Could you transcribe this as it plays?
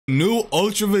New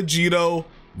Ultra Vegito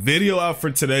video out for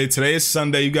today. Today is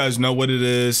Sunday. You guys know what it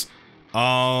is.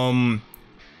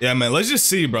 Yeah, man, let's just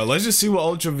see, bro. Let's just see what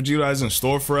Ultra Vegito has in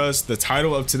store for us. The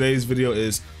title of today's video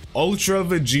is Ultra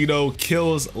Vegito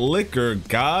kills Liquiir,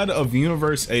 God of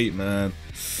Universe 8, man.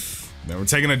 Man, we're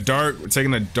taking a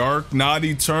dark,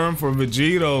 naughty turn for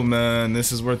Vegito, man.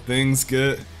 This is where things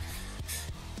get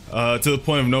to the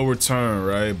point of no return,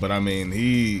 right? But I mean,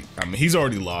 he's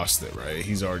already lost it, right?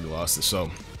 He's already lost it.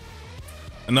 So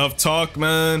enough talk,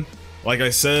 man. Like I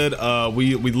said,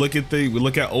 we look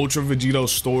at Ultra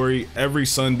Vegito's story every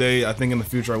Sunday. I think in the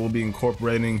future I will be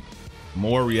incorporating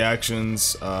more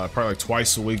reactions, probably like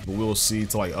twice a week, but we will see,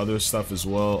 to like other stuff as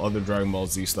well, other Dragon Ball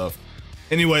Z stuff.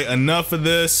 Anyway, enough of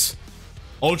this.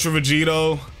 Ultra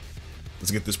Vegito,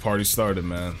 let's get this party started,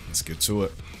 man. Let's get to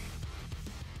it.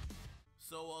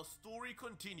 So our story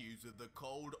continues with the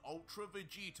cold Ultra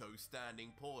Vegito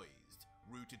standing poised,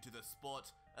 rooted to the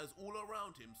spot as all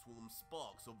around him swarm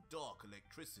sparks of dark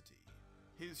electricity.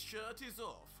 His shirt is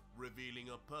off, revealing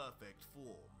a perfect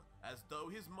form, as though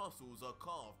his muscles are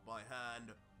carved by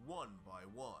hand, one by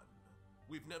one.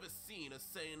 We've never seen a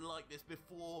Saiyan like this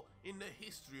before in the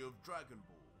history of Dragon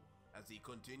Ball, as he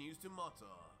continues to mutter,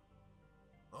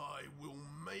 "I will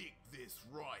make this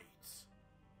right,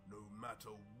 no matter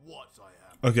what I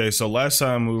have." Okay, so last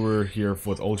time we were here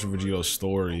with Ultra Vegito's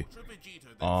story,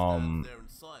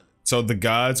 so the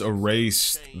gods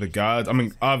erased I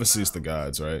mean, obviously it's the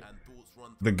gods, right?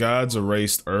 The gods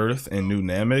erased Earth and New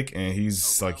Namek, and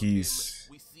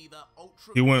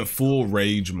he went full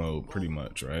rage mode pretty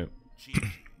much, right?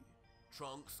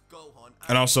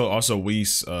 And also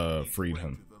Whis freed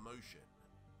him.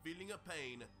 Feeling a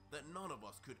pain that none of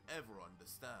us could ever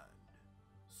understand.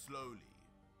 Slowly,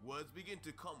 words begin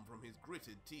to come from his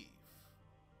gritted teeth.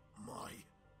 My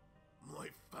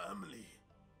family,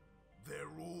 they're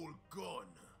all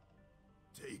gone,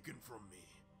 taken from me,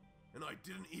 and I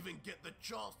didn't even get the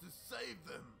chance to save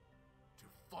them, to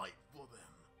fight for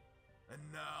them.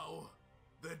 And now,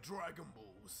 their Dragon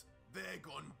Balls, they're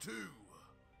gone too.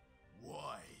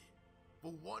 Why?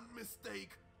 For one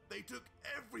mistake, they took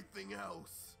everything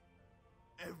else.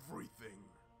 Everything.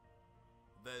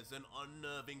 There's an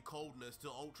unnerving coldness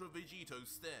to Ultra Vegito's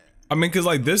stare. I mean, cause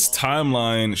like this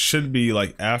timeline should be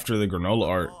like after the Granola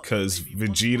arc, cause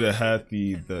Vegeta had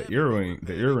the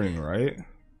earring, right?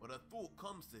 But a thought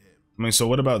comes to him. I mean, so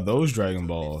what about those Dragon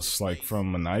Balls, like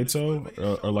from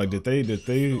Naito, or like did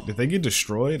they get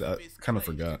destroyed? I kind of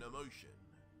forgot.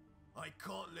 I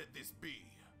can't let this be,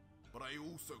 but I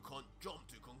also can't jump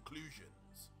to conclusions.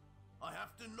 I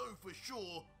have to know for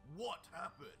sure what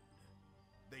happened.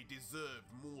 They deserved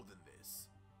more than this.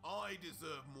 I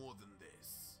deserve more than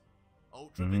this.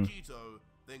 Ultra Vegito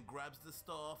then grabs the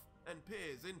staff and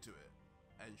peers into it.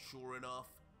 And sure enough,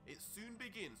 it soon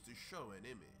begins to show an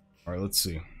image. Alright, let's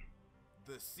see.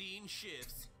 The scene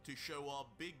shifts to show our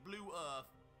big blue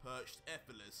Earth perched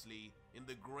effortlessly in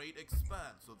the great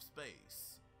expanse of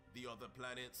space. The other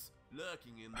planets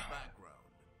lurking in the background.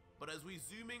 But as we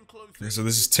zoom in closer, okay, so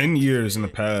this is 10 years in the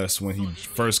past when he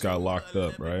first got locked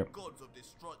up, right? Gods of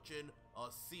destruction are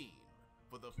seen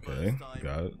for the first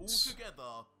time all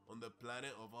together on the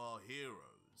planet of our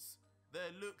heroes. Their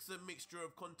looks a mixture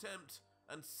of contempt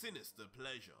and sinister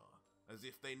pleasure, as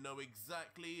if they know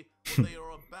exactly what they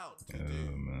are about to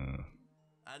do. Man.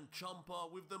 And Champa,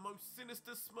 with the most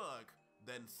sinister smirk,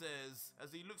 then says,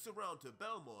 as he looks around to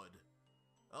Belmod,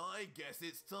 "I guess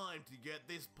it's time to get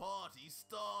this party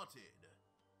started.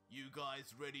 You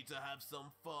guys ready to have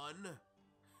some fun?"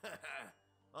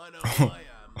 I know I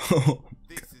am.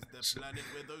 This is the planet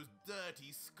where those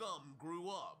dirty scum grew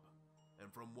up.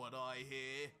 And from what I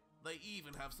hear, they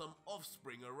even have some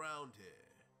offspring around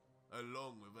here,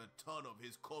 along with a ton of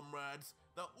his comrades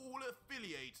that all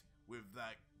affiliate with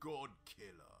that god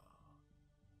killer.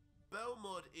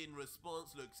 Belmod in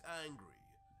response looks angry,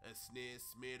 a sneer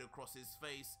smeared across his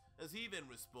face as he then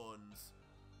responds,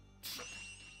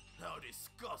 "How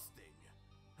disgusting!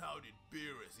 How did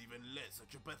Beerus even let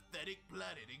such a pathetic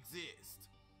planet exist?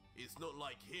 It's not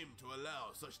like him to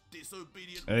allow such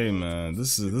disobedient..." Hey man,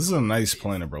 this is a nice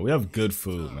planet, bro. We have good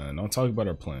food, man. Don't talk about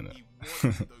our planet. He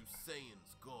wanted those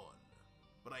Saiyans gone,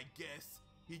 but I guess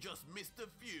he just missed a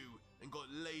few and got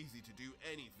lazy to do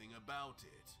anything about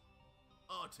it.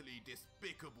 Utterly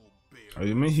despicable Beerus. Oh,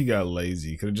 you mean he got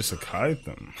lazy? He could have just Akai'd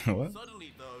them. What?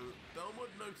 Suddenly though,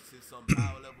 Belmod notices some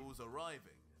power levels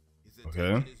arriving. His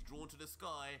attention is drawn to the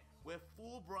sky, where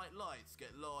 4 bright lights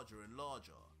get larger and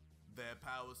larger. Their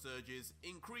power surges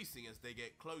increasing as they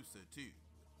get closer too.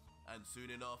 And soon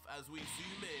enough, as we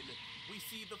zoom in, we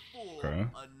see the 4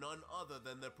 are none other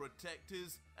than the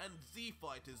protectors and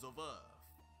Z-fighters of Earth.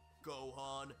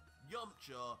 Gohan,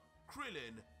 Yamcha,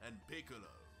 Krillin, and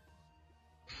Piccolo.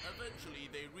 Eventually,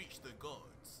 they reach the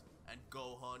gods, and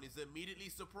Gohan is immediately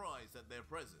surprised at their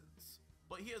presence.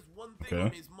 But he has one thing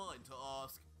on his mind to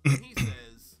ask, and he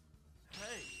says,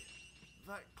 "Hey,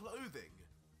 that clothing,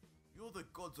 you're the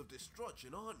gods of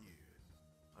destruction, aren't you?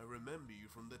 I remember you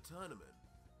from the tournament.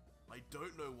 I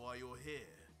don't know why you're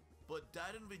here, but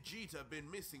Dad and Vegeta have been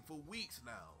missing for weeks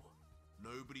now.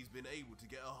 Nobody's been able to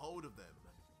get a hold of them.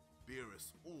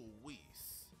 Beerus all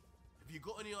Whis. Have you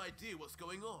got any idea what's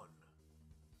going on?"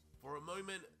 For a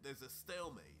moment, there's a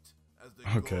stalemate, as the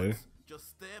gods just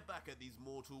stare back at these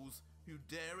mortals who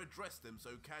dare address them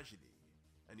so casually.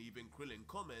 And even Krillin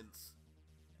comments,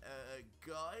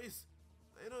 guys,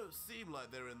 they don't seem like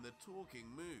they're in the talking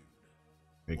mood.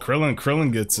 Hey,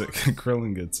 Krillin gets it.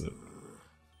 Krillin gets it.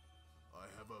 I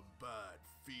have a bad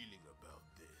feeling about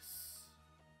this.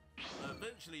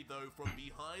 Eventually, though, from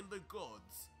behind the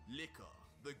gods, Liquiir,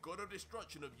 the god of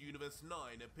destruction of Universe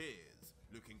 9, appears,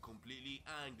 looking completely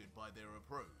angered by their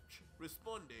approach,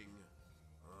 responding,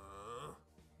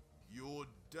 "Your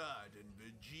dad and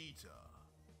Vegeta.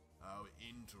 How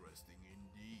interesting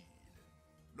indeed.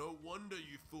 No wonder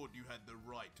you thought you had the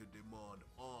right to demand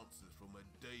answers from a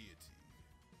deity.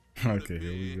 Okay,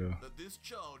 here we go. That this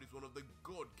child is one of the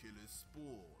God Killer's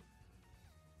spawn."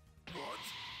 What?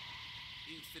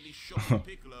 Instantly shocked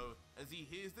Piccolo as he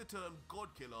hears the term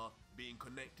God Killer being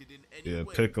connected in any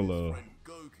way Piccolo. with his friend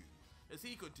Goku. As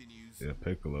he continues, Yeah,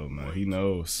 Piccolo, man, he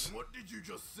knows. "What did you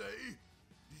just say?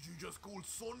 Did you just call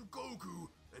Son Goku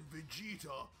and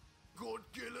Vegeta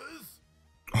God Killers?"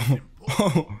 Oh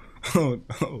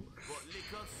no. But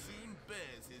Liquiir soon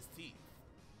bares his teeth.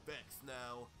 Vexed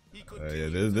now, he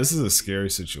continues. Yeah, this is a scary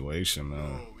situation,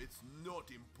 man. "No, it's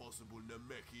not impossible,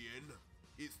 Namekian.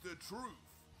 It's the truth.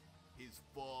 His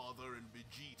father and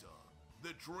Vegeta,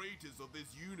 the traitors of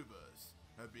this universe,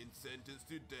 have been sentenced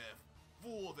to death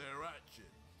for their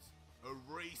actions,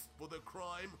 erased for the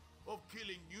crime of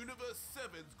killing Universe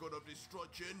 7's god of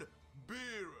destruction,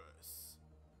 Beerus.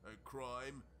 A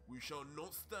crime we shall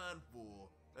not stand for,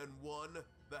 and one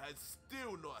that has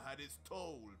still not had its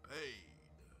toll paid."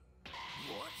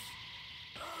 What?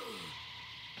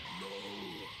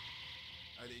 No.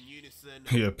 And in unison,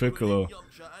 Yeah, Piccolo.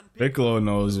 Piccolo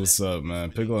knows what's up,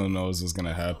 man. Piccolo knows what's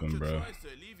gonna happen, bro. Tries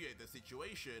to alleviate the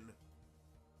situation.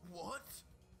 What?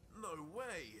 No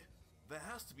way. There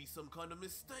has to be some kind of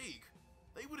mistake.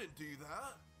 They wouldn't do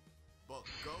that. But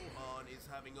Gohan is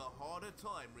having a harder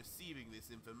time receiving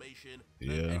this information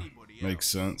than anybody else. Makes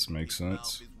sense, makes His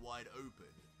sense. mouth is wide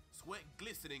open, sweat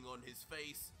glistening on his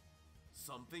face.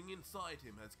 Something inside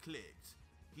him has clicked.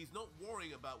 He's not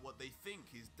worrying about what they think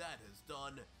his dad has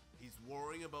done. He's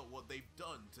worrying about what they've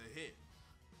done to him.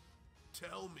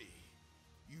 "Tell me,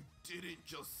 you didn't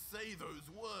just say those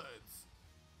words.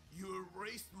 You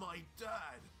erased my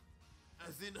dad,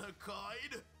 as in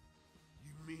Hakkai'd?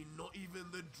 You mean not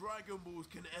even the Dragon Balls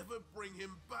can ever bring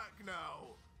him back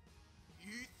now?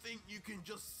 You think you can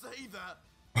just say that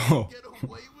and get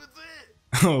away with it?"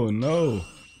 Oh no.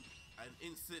 And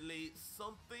instantly,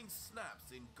 something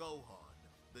snaps in Gohan.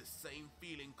 The same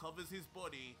feeling covers his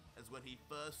body as when he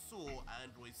first saw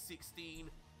Android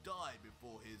 16 die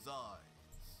before his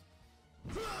eyes.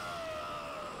 And with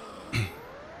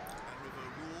a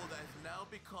roar that has now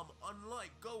become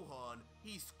unlike Gohan,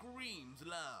 he screams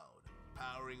loud,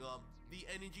 powering up, the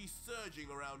energy surging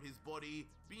around his body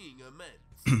being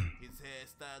immense. His hair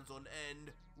stands on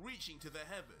end, reaching to the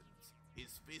heavens,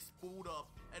 his fist balled up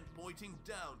and pointing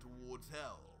down towards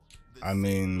hell. The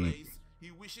same place he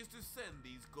wishes to send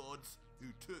these gods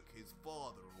who took his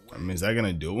father away. I mean, is that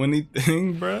gonna do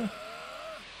anything, bruh?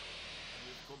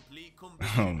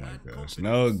 Oh my gosh.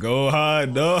 No,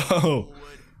 Gohan, no!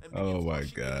 Oh my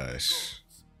gosh.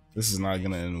 This is not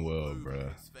gonna end well,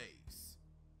 bruh.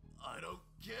 "I don't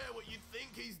care what you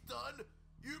think he's done.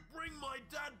 You bring my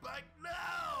dad back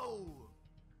now!"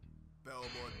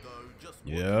 Belmont, though, just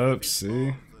see?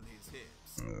 on his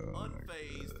hips,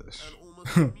 unfazed and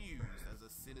almost amused as a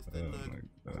sinister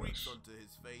look creeps onto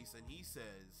his face, and he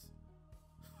says,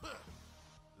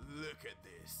 "Look at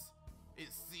this.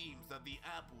 It seems that the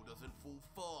apple doesn't fall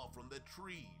far from the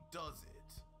tree, does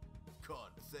it?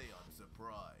 Can't say I'm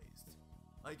surprised.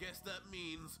 I guess that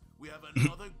means we have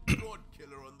another god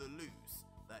killer on the loose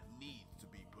that needs to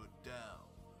be put down.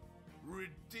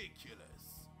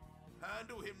 Ridiculous.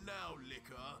 Handle him now,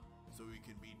 Liquiir, so we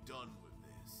can be done with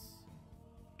this."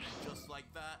 And just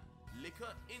like that,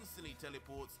 Liquiir instantly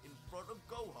teleports in front of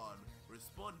Gohan,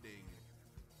 responding,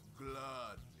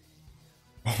 "Gladly."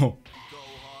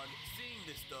 Gohan, seeing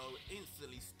this though,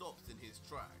 instantly stops in his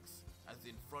tracks, as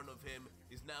in front of him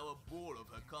is now a ball of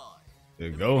Hakai. Yeah,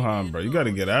 Gohan, bro, you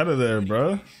gotta get out of there,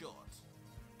 bro.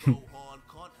 Gohan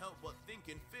can't help but think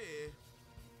in fear.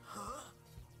 Huh?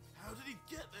 How did he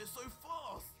get there so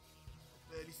fast?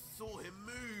 Barely saw him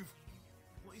move.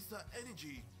 What is that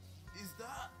energy? Is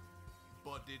that?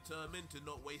 But determined to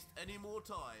not waste any more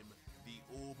time, the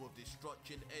orb of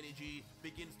destruction energy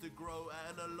begins to grow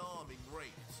at an alarming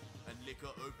rate, and Liquiir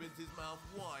opens his mouth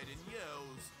wide and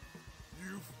yells,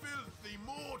 "You filthy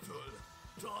mortal!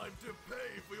 Time to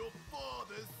pay for your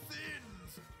father's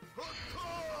sins!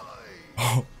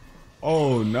 Hakai!"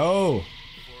 Oh no!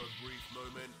 For a brief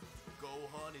moment,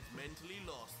 Gohan is mentally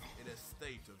lost in a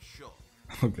state of shock.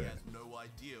 Okay. He has no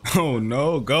idea Oh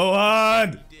no,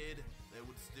 Gohan! he did, there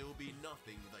would still be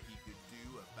nothing that he could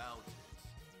do about it.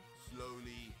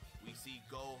 Slowly, we see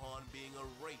Gohan being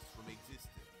erased from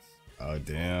existence. Oh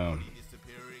damn. Body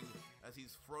disappearing as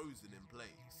he's frozen in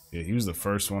place. Yeah, he was the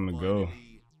first one to go.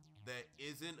 Finally, there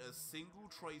isn't a single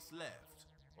trace left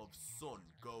of Son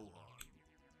Gohan,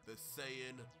 the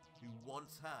Saiyan who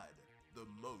once had the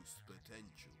most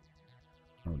potential.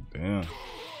 Oh damn. No!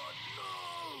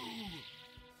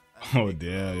 Oh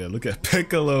damn, yeah, look at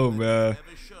Piccolo, man.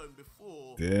 Never shown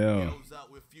before, Damn. yells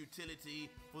out with futility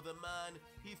for the man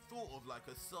he thought of like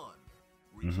a son,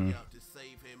 reaching out to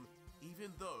save him,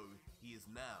 even though he is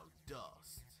now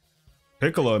dust.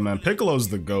 Piccolo, man, Piccolo's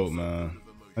the GOAT, man.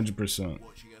 100%.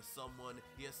 Watching as someone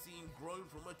he has seen grown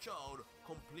from a child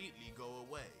completely go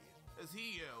away, as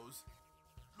he yells,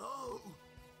 "No!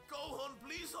 Gohan,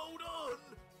 please hold on!"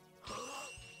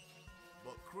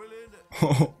 But Krillin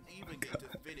Oh, didn't even get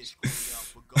to finish calling out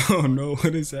for Gohan. oh no,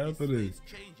 what is His happening? face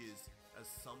changes as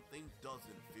something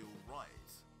doesn't feel right.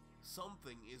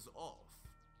 Something is off.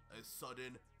 A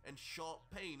sudden and sharp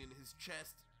pain in his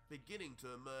chest beginning to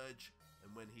emerge,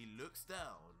 and when he looks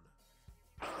down,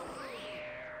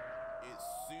 it's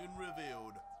soon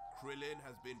revealed Krillin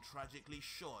has been tragically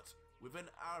shot with an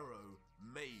arrow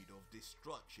made of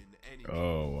destruction energy.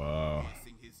 Oh wow.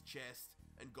 Piercing his chest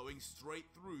and going straight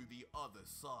through the other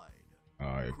side.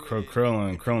 Alright,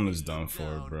 Krillin is done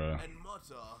for, bro. And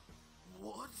mutter,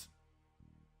 "What?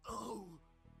 Oh,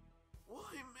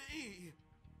 why me?"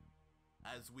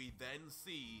 As we then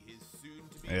see his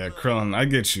soon-to-be Yeah, Krillin, I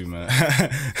get you, man.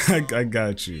 I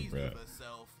got you, bro.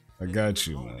 I got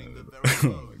you, man. Oh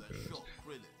my gosh.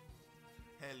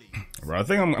 Bro, I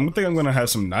think I'm gonna have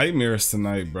some nightmares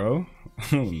tonight, bro.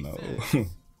 Oh no.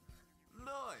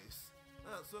 Nice.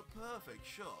 That's a perfect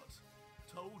shot.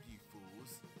 Told you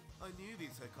fools. I knew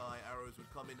these Hakai arrows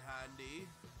would come in handy.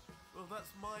 Well, that's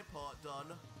my part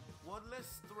done. One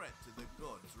less threat to the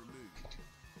gods removed.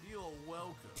 You're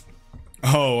welcome.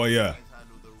 Oh well, yeah. Guys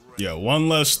handle the rest. Yeah, one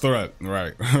less threat.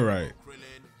 Right, right.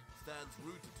 Krillin stands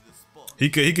rooted to the spot. He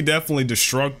could definitely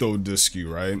destructo disc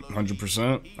you, right?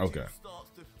 100%? Okay. Starts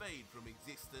to fade from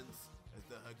existence as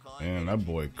the Hakai Damn, that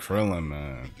boy Krillin,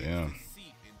 man. Damn.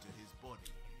 seep into his body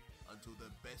until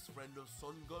the best friend of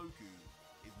Son Goku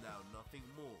is now nothing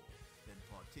more than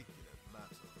particulate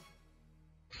matter.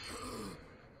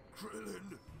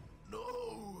 Krillin,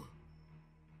 no!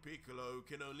 Piccolo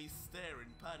can only stare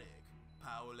in panic,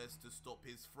 powerless to stop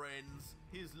his friends,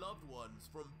 his loved ones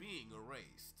from being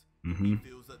erased. He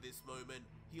feels at this moment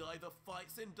he either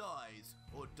fights and dies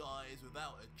or dies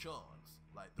without a chance,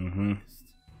 like the rest.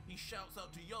 He shouts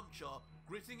out to Yamcha,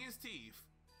 gritting his teeth.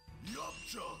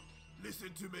 "Yamcha,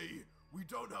 listen to me. We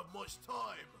don't have much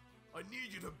time. I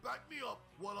need you to back me up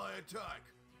while I attack.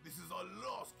 This is our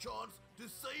last chance to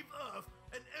save Earth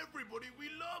and everybody we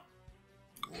love."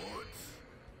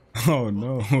 What? Oh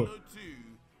no. Piccolo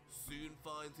too soon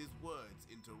finds his words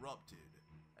interrupted,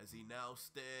 as he now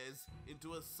stares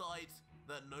into a sight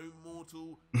that no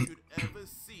mortal could ever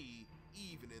see,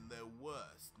 even in their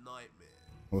worst nightmares.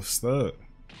 What's that?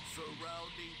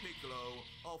 Surrounding Piccolo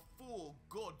are 4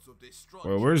 gods of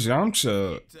destruction. Well, where's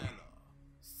Yamcha? Tela,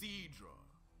 Sidra,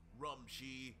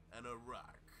 Rumshi, and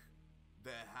Arak.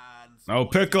 Their hands. Oh,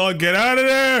 Piccolo, get out of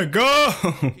there! Go!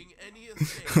 blocking any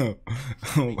escape,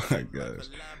 Oh my like gosh.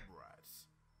 a lab rat.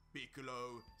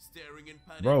 Piccolo staring in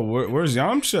panic. Bro, where's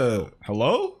Yamcha?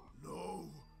 Hello? No,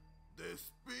 their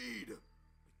speed.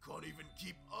 I can't even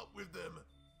keep up with them,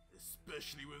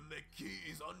 especially when their ki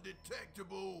is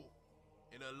undetectable.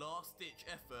 In a last-ditch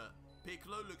effort,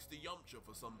 Piccolo looks to Yamcha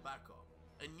for some backup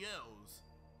and yells,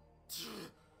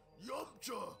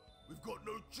 "Yamcha, we've got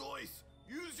no choice.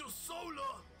 Use your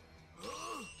solar!"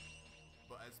 Huh?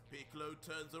 But as Piccolo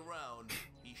turns around,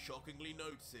 he shockingly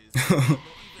notices that not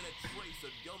even a trace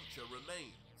of Yamcha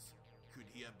remains. Could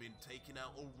he have been taken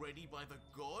out already by the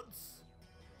gods?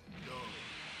 No,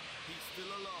 he's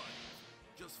still alive,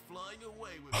 just flying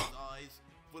away with his eyes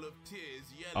full of tears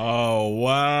yelling, Oh,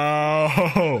 wow.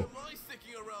 am I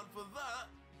sticking around for that?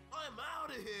 I'm out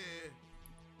of here.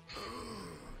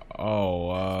 Oh,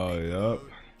 wow, yep.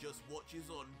 Just watches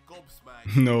on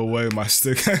gobsmacked. No way am I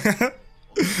sticking.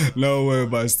 No way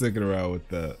am I sticking around with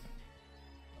that.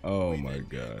 Oh my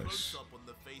gosh.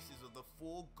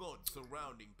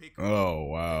 Oh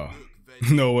wow.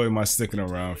 No way am I sticking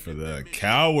around for that.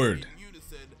 Coward.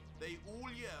 They all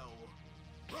yell,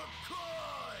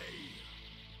 "Hakai!"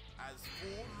 As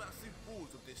four massive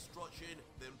balls of destruction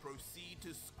then proceed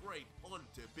to scrape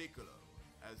onto Piccolo.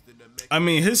 As the Namekian I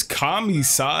mean, his Kami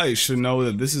side should know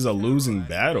that this is a losing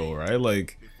battle, right?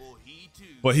 Like,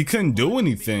 but he couldn't do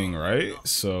anything, right?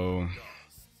 So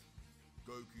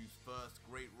Goku's first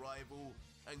great rival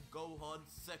and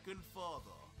Gohan's second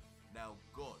father, now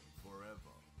gone forever.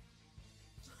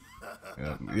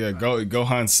 yeah,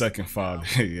 Gohan's second father.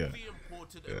 Yeah.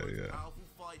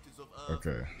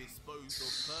 Okay. Disposed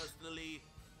of personally,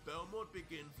 Belmont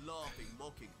begins laughing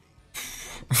mockingly.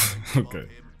 Okay.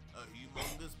 A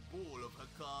humongous ball of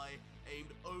Hakai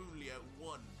aimed only at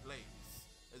one place,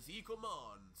 as he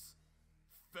commands,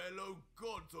 "Fellow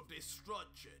gods of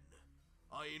destruction,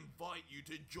 I invite you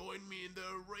to join me in the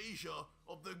erasure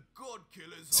of the God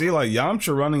Killers." See, like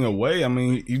Yamcha running away, I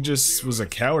mean, he just was a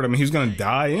coward. I mean, he was gonna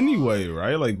die anyway,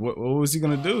 right? Like, what was he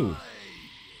gonna do?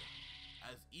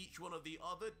 As each one of the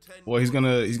other 10 Well, he's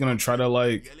gonna try to,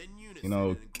 like, you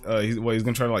know, he's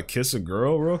gonna try to, like, kiss a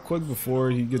girl real quick before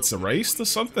he gets erased or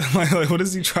something. Like what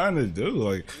is he trying to do?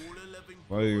 Like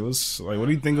what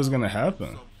do you think was gonna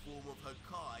happen? Some form of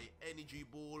Hakai energy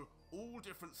ball, all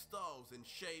different styles and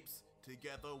shapes,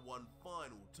 together one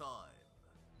final time.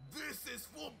 This is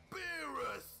for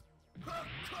Beerus!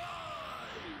 Hakai!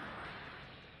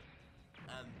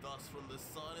 And thus from the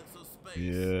silence of space,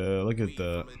 Yeah, look at we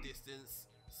that. from a distance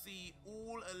see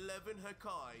all 11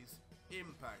 Hakais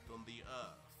impact on the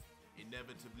earth.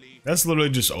 Inevitably, That's literally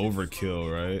just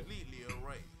overkill, right? completely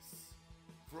erase.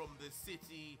 From the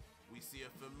city, we see a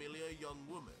familiar young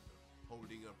woman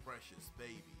holding a precious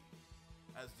baby.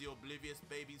 As the oblivious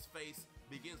baby's face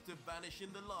begins to vanish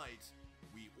in the light,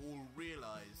 we all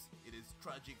realize it is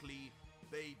tragically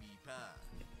Baby Pan.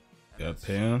 And Yeah, as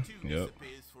Pan. she too Yep.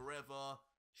 disappears forever,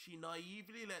 she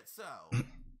naively lets out,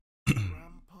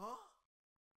 "Grandpa?"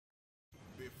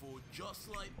 Before just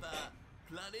like that,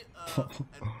 planet Earth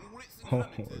and all its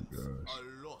inhabitants are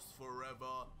lost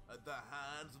forever at the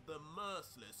hands of the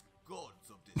merciless gods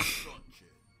of destruction.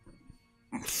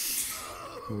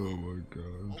 Oh my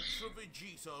god. Ultra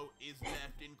Vegito is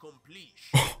left in complete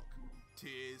shock,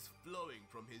 tears flowing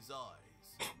from his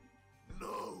eyes.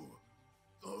 No!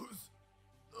 Those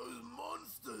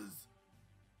monsters!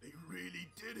 They really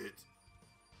did it!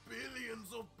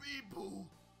 Billions of people!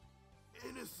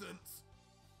 Innocents!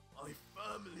 My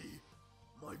family!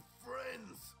 My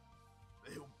friends!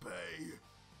 They'll pay!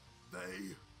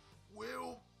 They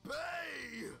will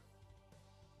pay!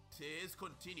 Tears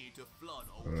continue to flood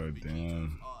Ultra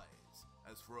Vegito's eyes,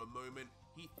 as for a moment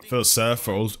he I feel sad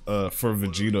for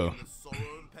Vegito. the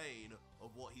sorrow and pain of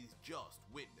what he's just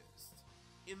witnessed.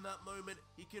 In that moment,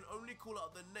 he can only call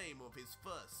out the name of his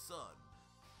first son.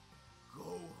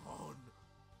 Gohan,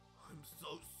 I'm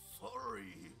so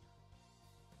sorry.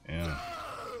 Yeah.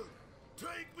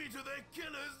 Take me to their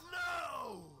killers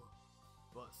now!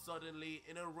 But suddenly,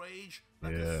 in a rage,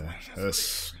 like Yeah, a switch is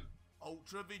that's. flipped,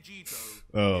 Ultra Vegito.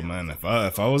 Oh man, if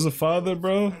I was a father,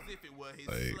 bro, As if it were his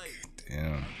like, slave.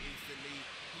 damn. Instantly,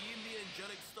 he and the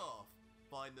angelic staff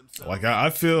find themselves. Like I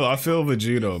feel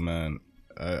Vegito, man.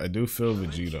 I do feel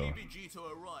Vegito. Eventually, Vegito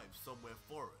arrives somewhere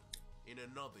foreign, in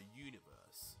another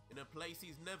universe, in a place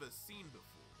he's never seen before.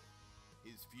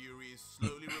 His fury is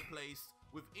slowly replaced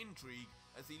with intrigue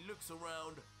as he looks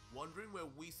around, wondering where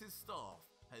Whis' staff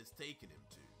has taken him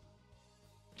to.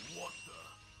 What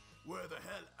the? Where the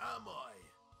hell am I?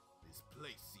 This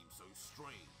place seems so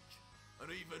strange. I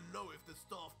don't even know if the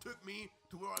staff took me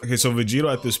to where I Okay, so wanted to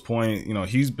Vegito at go. this point, you know,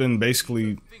 he's been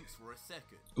basically Thinks for a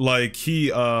second. like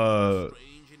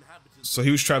Strange inhabitants so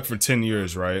he was trapped for 10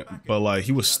 years, right? But like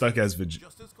he was stuck as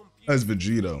just as confused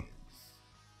Vegito.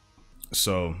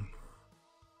 So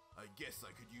I guess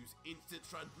I could use instant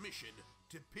transmission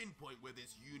to pinpoint where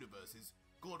this universe's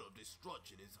god of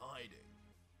destruction is hiding.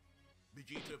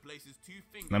 Vegito places 2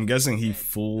 fingers. and I'm guessing on he his head,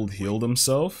 full healed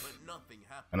himself. but nothing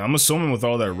happens. And I'm assuming with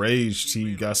all that rage,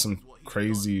 he got some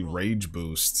crazy rage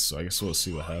boost. So I guess we'll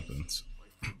see what happens.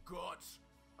 I forgot.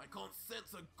 I can't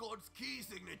sense a god's key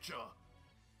signature.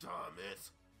 Damn it.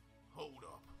 Hold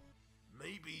up.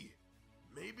 Maybe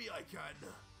I can.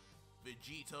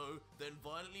 Vegito then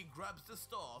violently grabs the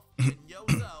staff and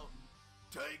yells out,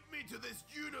 Take me to this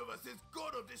universe's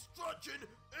god of destruction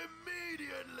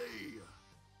immediately!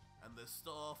 And the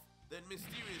staff then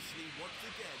mysteriously once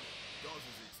again does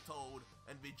as it's told,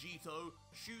 and Vegito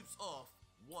shoots off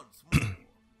once more,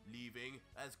 leaving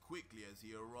as quickly as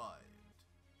he arrived.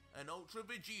 And Ultra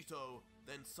Vegito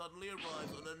then suddenly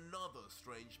arrives on another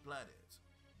strange planet,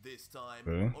 this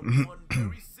time on one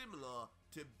very similar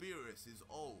to Beerus's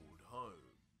old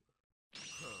home.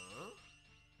 Huh?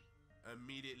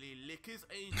 Immediately, Liquir's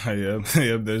angel.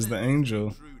 Yep, there's the angel.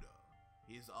 Intruder,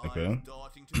 his eyes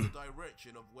darting to the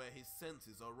direction of where his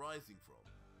senses are rising from.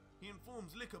 He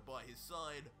informs Liquiir by his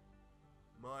side,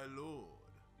 "My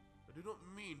lord, I do not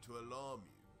mean to alarm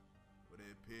you, but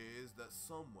it appears that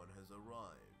someone has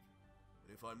arrived.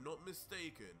 And if I'm not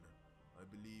mistaken, I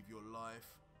believe your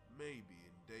life may be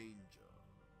in danger."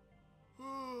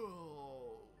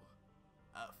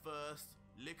 At first,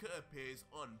 Liquiir appears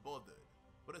unbothered,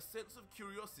 but a sense of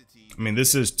curiosity. I mean,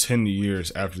 this is 10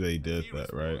 years after they did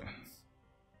that, right?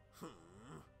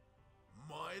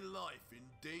 My life in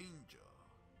danger.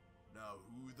 Now,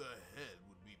 who the hell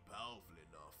would be powerful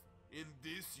enough in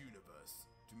this universe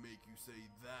to make you say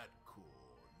that, Corn?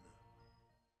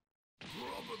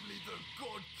 Probably the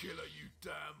God Killer, you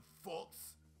damn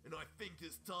fox. And I think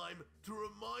it's time to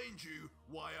remind you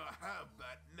why I have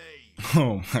that name.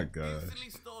 Oh my gosh.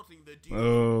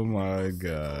 Oh my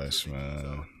gosh,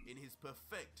 man. In his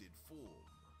perfected form.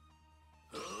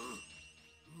 Huh?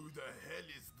 Who the hell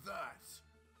is that?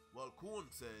 While Corn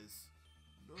says,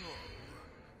 "No,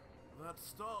 that's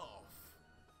staff."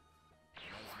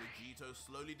 And as Vegito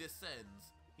slowly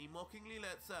descends, he mockingly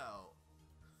lets out,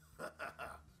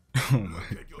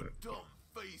 "Look at your dumb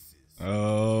faces."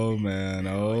 Oh man,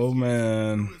 oh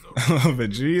man.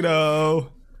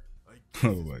 Vegito.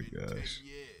 Oh my gosh.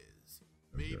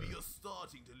 Maybe you're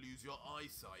starting to lose your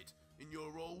eyesight in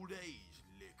your old age,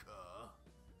 Liquiir.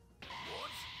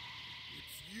 What?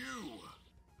 It's you?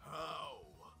 How?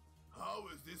 How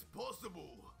is this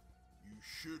possible? You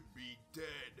should be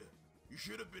dead. You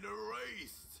should have been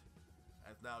erased.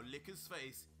 As now Liquir's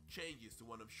face changes to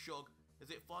one of shock as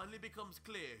it finally becomes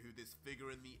clear who this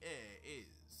figure in the air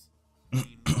is.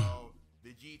 Meanwhile,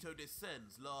 Vegito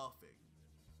descends laughing.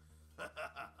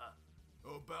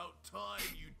 About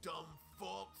time, you dumb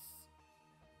fox!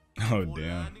 Oh, Before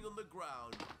damn. landing on the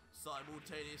ground,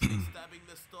 simultaneously stabbing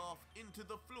the staff into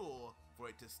the floor for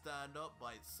it to stand up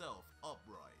by itself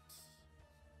upright.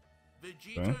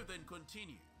 Vegito then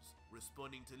continues,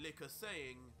 responding to Liquiir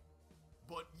saying,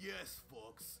 "But yes,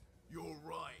 Fox, you're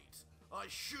right. I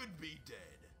should be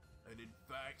dead. And in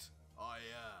fact, I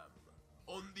am.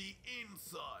 On the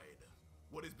inside.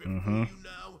 What is before you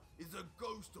now is a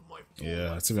ghost of my former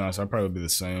Yeah, to be honest, I'd probably be the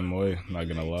same way, not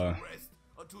gonna lie.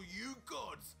 Until you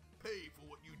gods pay for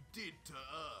what you did to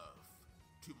Earth,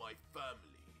 to my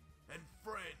family and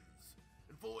friends,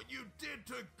 and for what you did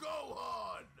to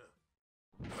Gohan."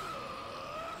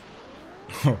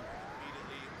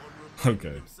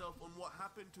 Okay. Himself on what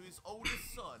happened to his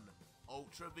oldest son,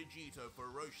 Ultra Vegito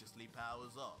ferociously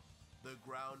powers up, the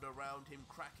ground around him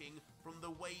cracking from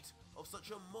the weight of such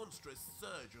a monstrous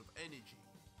surge of energy.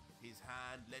 His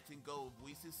hand letting go of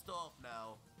Whis' staff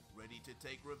now, ready to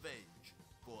take revenge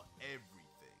for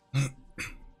everything.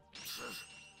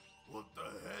 What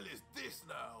the hell is this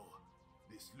now?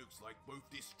 This looks like both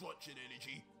destruction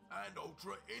energy and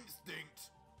Ultra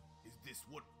Instinct. Is this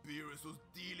what Beerus was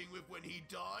dealing with when he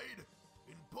died?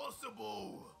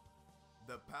 Impossible!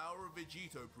 The power of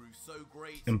Vegito proves so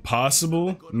great.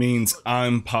 Impossible means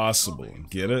I'm possible.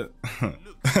 Get it?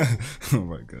 Oh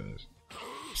my gosh.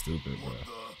 Stupid, bro.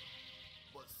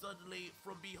 But suddenly,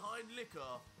 from behind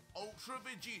Liquiir, Ultra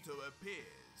Vegito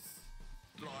appears,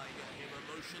 flying at him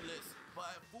emotionless, but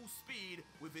at full speed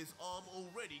with his arm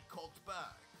already cocked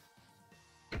back.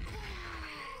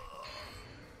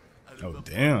 Oh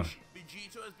damn.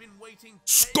 Vegito has been waiting.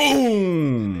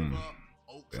 Scoom!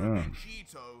 Ultra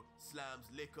Vegito slams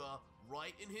Liquiir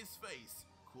right in his face,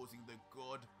 causing the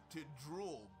god to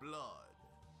draw blood.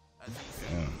 As he's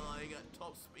flying at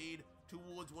top speed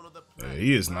towards one of the planets.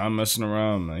 He is not messing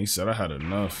around, man. He said I had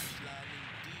enough.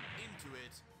 Landing deep into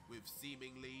it with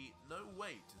seemingly no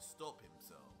way to stop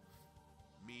himself.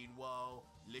 Meanwhile,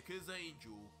 Liquir's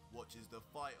angel watches the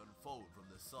fight unfold from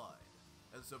the side,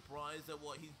 and surprised at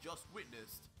what he's just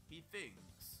witnessed, he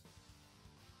thinks,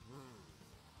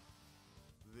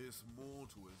 this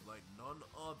mortal is like none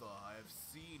other I have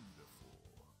seen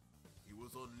before. He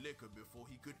was on Liquiir before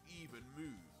he could even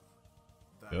move.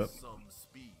 That's some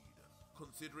speed,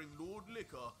 considering Lord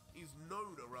Liquiir is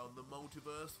known around the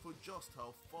multiverse for just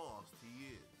how fast he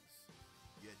is.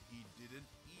 Yet he didn't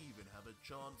even have a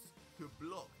chance to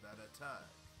block that attack.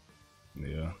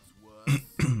 Yeah. What's worse,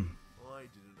 I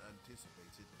didn't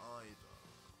anticipate it either.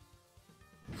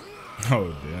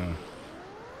 Oh, damn.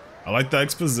 I like the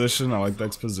exposition. I like the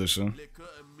exposition. Liquiir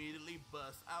immediately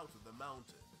bursts out of the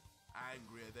mountain,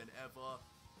 angrier than ever,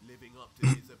 living up to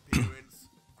his appearance,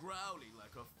 growling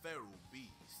like a feral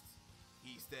beast.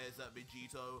 He stares at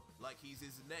Vegito like he's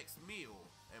his next meal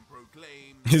and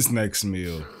proclaims, His next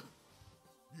meal.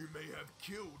 "You may have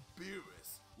killed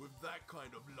Beerus with that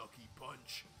kind of lucky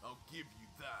punch, I'll give you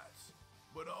that.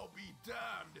 But I'll be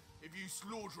damned if you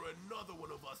slaughter another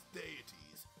one of us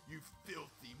deities, you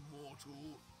filthy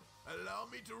mortal. Allow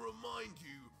me to remind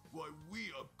you why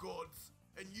we are gods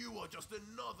and you are just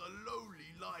another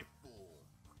lowly life form."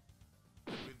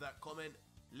 And with that comment,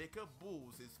 Liquiir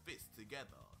balls his fists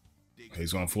together, digs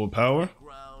He's going full power. the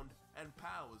ground and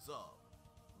powers up.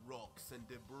 Rocks and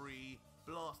debris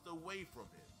blast away from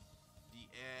him. The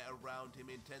air around him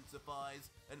intensifies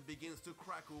and begins to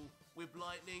crackle with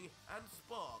lightning and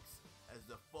sparks as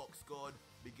the fox god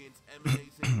begins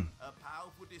emanating a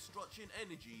powerful destruction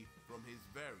energy from his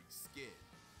very skin.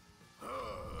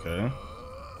 Okay.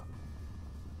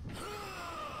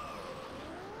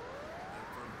 And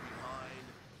from behind,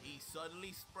 he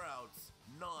suddenly sprouts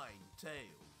 9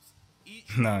 tails.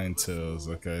 Each 9 a tails,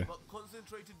 small okay. but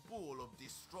concentrated ball of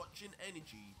destruction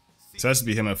energy. So it has to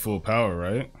be him at full power,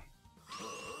 right?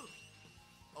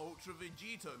 Ultra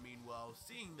Vegito, meanwhile,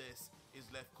 seeing this, is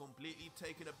left completely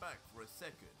taken aback for a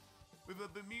second. With a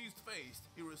bemused face,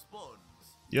 he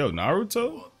responds, Yo,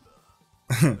 Naruto? "What the?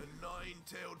 A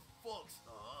 9-tailed fox,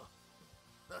 huh?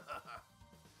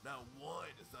 Now why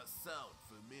does that sound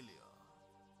familiar?"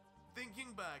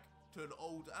 Thinking back to an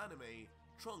old anime,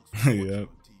 Trunks was watching Yep.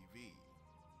 on TV.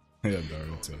 Yeah, Liquiir, on the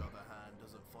Naruto. other hand,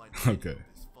 doesn't find any Okay. of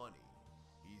this funny.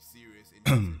 He's serious in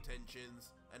his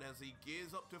intentions, and as he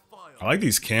gears up to fire, I like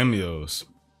these cameos.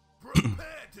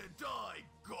 "Prepare to die,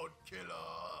 God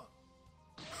Killer!"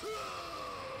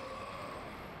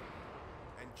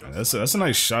 And just That's a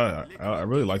nice shot. I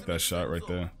really like that shot right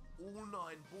there. all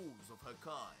 9 balls of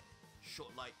Hakai,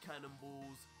 shot like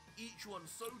cannonballs, each one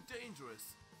so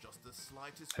dangerous, just the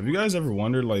slightest. Have you guys ever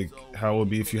wondered like how it would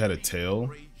be if you had a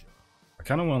tail? I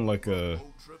kind of want like a.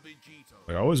 Ultra Vegito,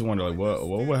 Like I always wonder like what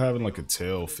would having like a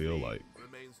tail feel like?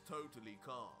 remains totally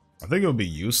calm. I think it would be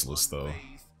useless though.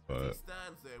 Unfazed as he But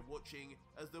stands there watching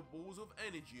as the balls of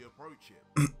energy approach him.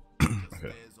 He just Okay.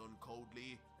 stares on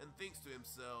coldly and thinks to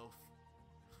himself,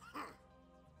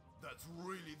 "That's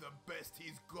really the best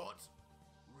he's got?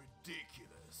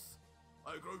 Ridiculous.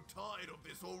 I grow tired of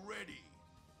this already.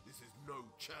 This is no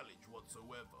challenge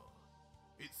whatsoever.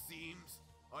 It seems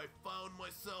I found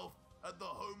myself at the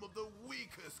home of the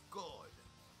weakest god.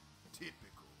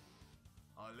 Typical.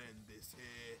 I'll end this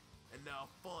here and now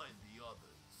find the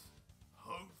others.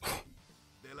 Hopefully,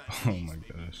 they'll at Oh least my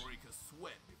make me gosh. break a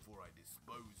sweat before I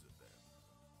dispose of them."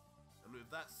 And with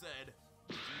that said,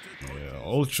 Vegito yeah, dodges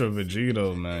Ultra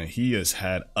Vegito, man, he has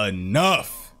had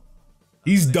enough.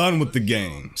 He's done with the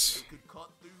games. It could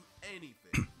cut through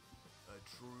anything. A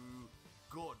true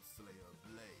God Slayer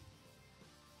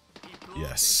blade. He plants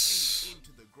Yes. his feet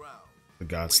into the ground. The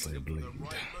God Slayer waiting for blade. the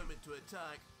right moment to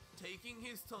attack, taking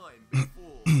his time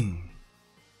before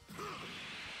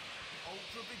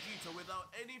Ultra Vegito, without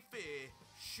any fear,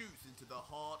 shoots into the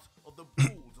heart of the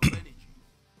balls of energy,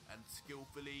 and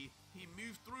skillfully he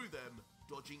moves through them,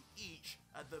 dodging each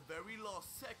at the very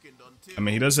last second until I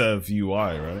mean, he does have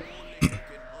UI, right? only you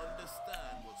can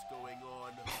understand what's going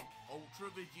on. Ultra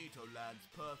Vegito lands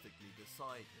perfectly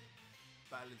beside him.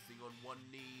 Balancing on one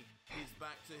knee, his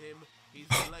back to him, his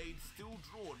blade still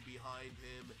drawn behind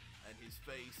him, and his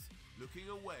face looking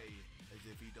away as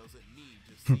if he doesn't need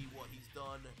to see what he's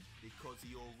done because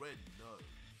he already knows.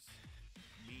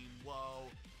 Meanwhile,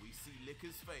 we see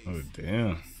Liquir's face Oh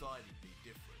damn. decidedly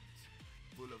different,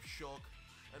 full of shock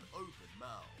and open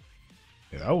mouth.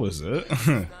 Yeah, that was it.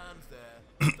 Stands there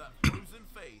with that frozen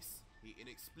face. He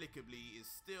inexplicably is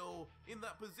still in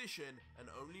that position and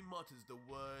only mutters the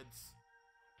words,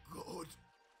 "God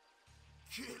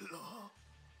Killer."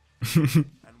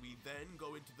 And we then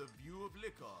go into the view of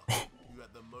Liquiir, who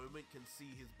at the moment can see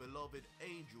his beloved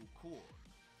angel Korn,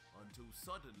 until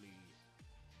suddenly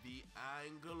the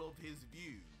angle of his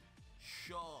view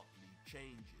sharply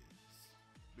changes,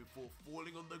 before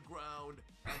falling on the ground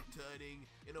and turning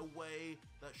in a way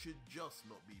that should just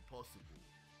not be possible.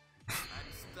 And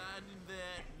standing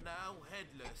there, now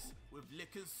headless, with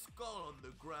Liquor's skull on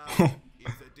the ground,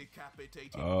 is a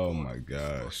decapitated Oh god my of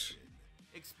gosh. destruction,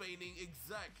 explaining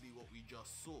exactly what we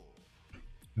just saw.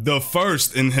 The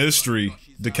first in history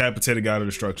decapitated god of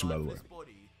destruction, by the way. Lifeless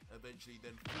body eventually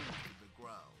then falls to the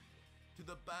ground, to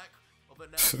the back of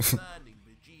an outstanding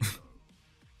Vegito.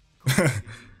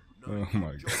 Oh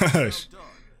my gosh.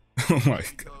 Oh my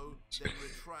gosh. Then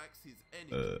retracts his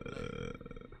energy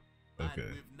okay.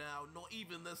 And with now not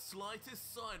even the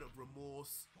slightest sign of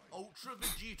remorse, Ultra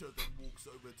Vegito then walks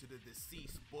over to the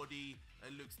deceased body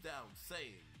and looks down,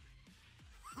 saying,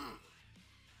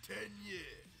 10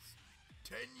 years.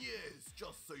 10 years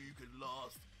just so you could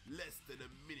last less than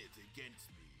a minute against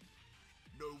me.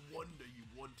 No wonder you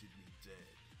wanted me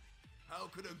dead. How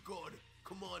could a god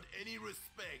command any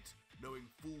respect, knowing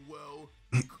full well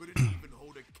he couldn't even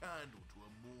hold a candle to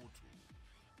a mortal?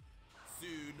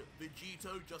 Soon,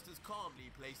 Vegito just as calmly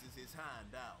places his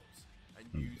hand out, and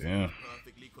using the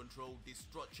perfectly controlled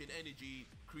destruction energy,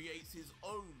 creates his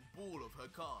own ball of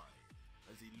Hakai.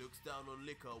 As he looks down on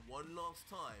Liquiir one last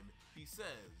time, he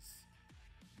says,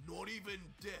 "Not even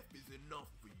death is enough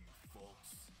for you,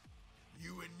 Fox.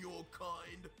 You and your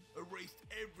kind erased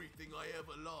everything I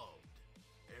ever loved.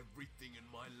 Everything in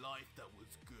my life that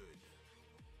was good.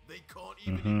 They can't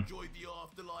even enjoy the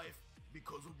afterlife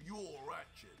because of your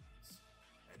actions.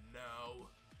 And now,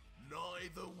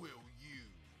 neither will you."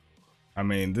 I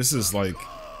mean, this is like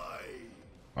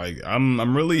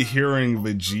I'm really hearing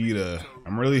Vegeta.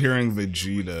 I'm really hearing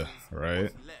Vegeta,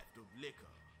 right?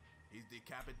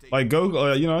 Like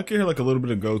Goku, you know, I can hear like a little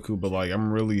bit of Goku, but like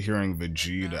I'm really hearing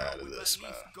Vegeta out of this,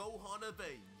 man. Gohan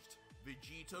avenged,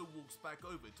 Vegito walks back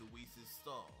over to Whis'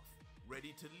 staff,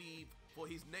 ready to leave for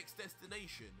his next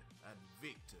destination and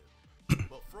victim.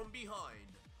 But from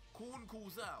behind, Korn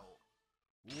calls out,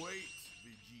 "Wait,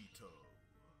 Vegito."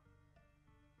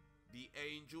 The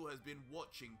angel has been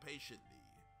watching patiently,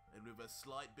 and with a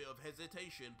slight bit of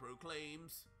hesitation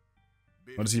proclaims,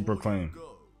 What does he proclaim?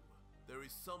 Go, there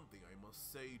is something I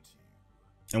must say to you.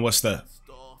 And what's that? The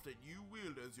staff that you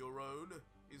wield as your own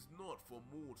is not for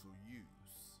mortal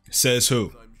use. Says who?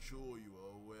 As I'm sure you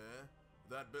are aware,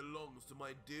 that belongs to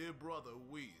my dear brother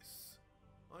Whis.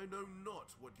 I know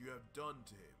not what you have done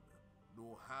to him,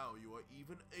 nor how you are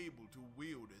even able to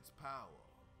wield its power.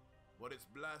 But it's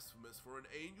blasphemous for an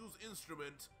angel's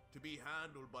instrument to be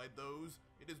handled by those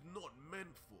it is not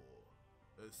meant for,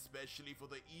 especially for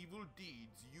the evil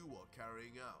deeds you are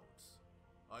carrying out.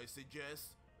 I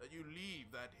suggest that you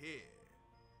leave that here,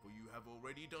 for you have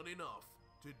already done enough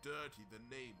to dirty the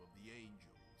name of the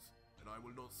angels, and I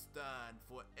will not stand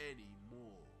for any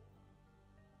more.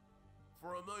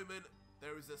 For a moment,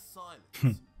 there is a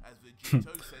silence as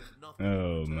Vegito says nothing.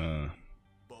 Oh man.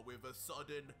 But with a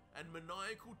sudden and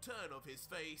maniacal turn of his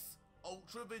face,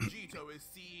 Ultra Vegito is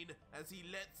seen as he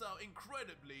lets out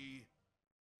incredibly,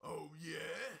 "Oh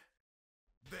yeah?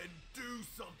 Then do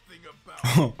something about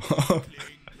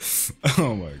it."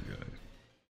 Oh my god.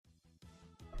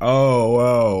 Oh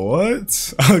wow,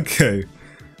 what? Okay.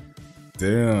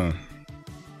 Damn.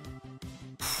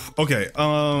 Okay,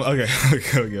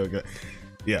 okay.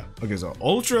 Yeah, okay, so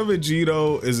Ultra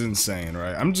Vegito is insane,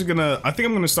 right? I think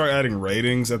I'm gonna start adding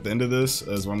ratings at the end of this,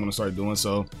 is what I'm gonna start doing.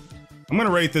 So I'm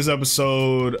gonna rate this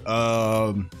episode,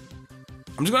 I'm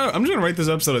just gonna rate this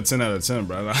episode a 10 out of 10,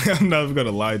 bro. I'm not even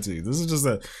gonna lie to you. This is just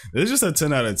a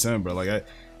 10 out of 10, bro.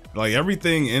 Like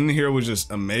everything in here was just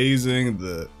amazing.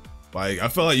 I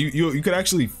felt like you could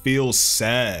actually feel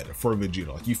sad for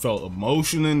Vegito. Like you felt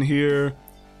emotion in here,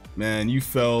 man. You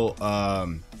felt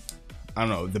I don't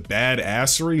know, the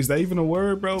badassery, is that even a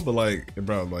word, bro? But like,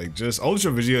 bro, like just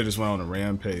Ultra Vegeta just went on a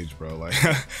rampage, bro. Like,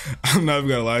 I'm not even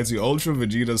gonna lie to you. Ultra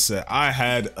Vegeta said, "I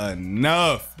had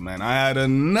enough, man. I had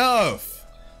enough."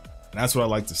 And that's what I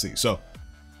like to see. So,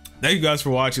 thank you guys for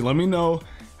watching. Let me know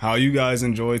how you guys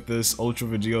enjoyed this Ultra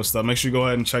Vegito stuff. Make sure you go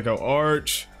ahead and check out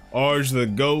Arch the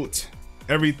GOAT.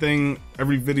 Everything,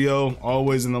 every video,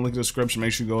 always in the link in the description.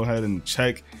 Make sure you go ahead and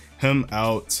check him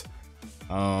out.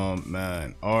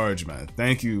 Man, Arj, man,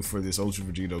 thank you for this Ultra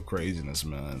Vegito craziness,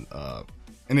 man.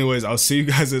 Anyways, I'll see you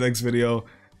guys in the next video.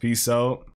 Peace out.